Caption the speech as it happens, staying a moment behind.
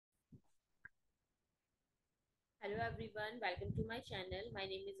Hello everyone, welcome to my channel. My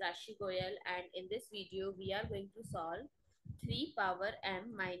name is Rashi Goel and in this video we are going to solve 3 power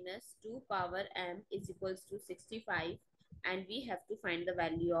m minus 2 power m is equals to 65 and we have to find the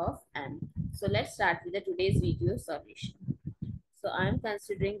value of m. So let's start with the today's video solution. So I am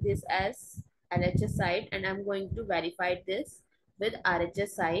considering this as LHS side and I am going to verify this with RHS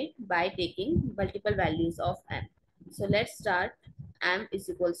side by taking multiple values of m. So let's start. M is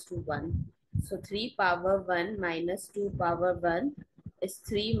equals to 1. So 3 power 1 minus 2 power 1 is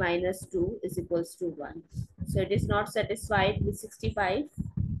 3 minus 2 is equals to 1. So it is not satisfied with 65.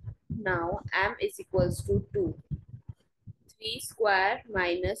 Now m is equals to 2. 3 square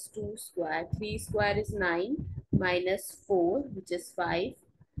minus 2 square. 3 square is 9 minus 4 which is 5.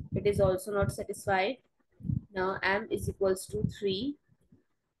 It is also not satisfied. Now m is equals to 3.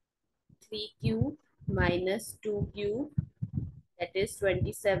 3 cube minus 2 cube, that is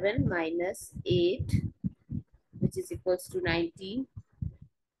 27 minus 8 which is equals to 19.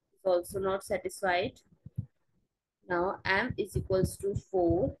 Is also not satisfied. Now m is equals to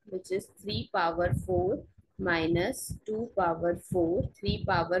 4 which is 3 power 4 minus 2 power 4. 3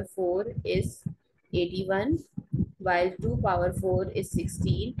 power 4 is 81 while 2 power 4 is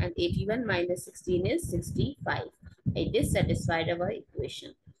 16 and 81 minus 16 is 65. It is satisfied our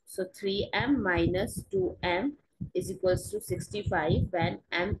equation. So 3m minus 2m is equals to 65 when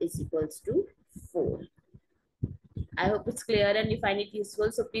m is equals to 4. I hope it's clear and you find it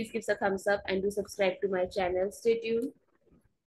useful. So please give us a thumbs up and do subscribe to my channel. Stay tuned.